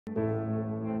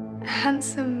A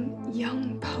handsome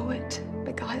young poet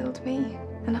beguiled me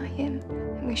and I him,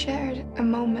 and we shared a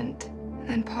moment and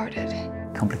then parted.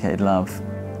 Complicated love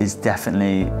is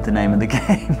definitely the name of the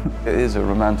game. It is a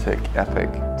romantic, epic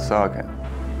saga.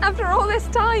 After all this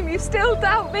time, you still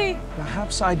doubt me?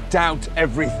 Perhaps I doubt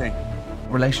everything.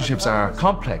 Relationships are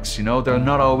complex, you know, they're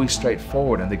not always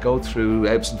straightforward and they go through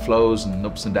ebbs and flows and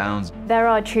ups and downs. There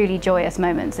are truly joyous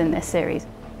moments in this series.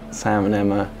 Sam and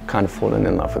Emma kind of falling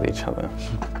in love with each other.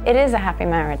 It is a happy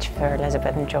marriage for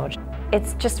Elizabeth and George.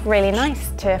 It's just really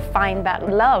nice to find that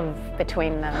love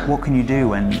between them. What can you do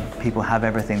when people have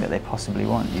everything that they possibly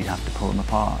want? You have to pull them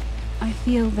apart. I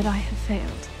feel that I have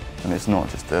failed. And it's not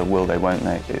just a will they, won't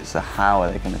they, it's a how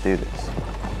are they going to do this.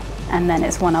 And then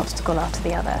it's one obstacle after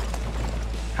the other.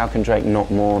 How can Drake not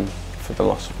mourn for the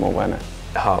loss of Morwenna?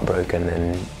 Heartbroken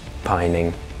and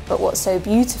pining. But what's so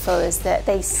beautiful is that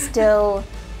they still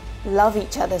love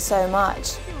each other so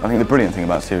much. I think the brilliant thing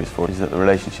about Series 4 is that the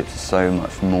relationships are so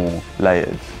much more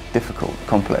layered, difficult,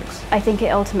 complex. I think it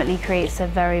ultimately creates a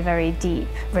very, very deep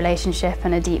relationship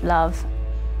and a deep love.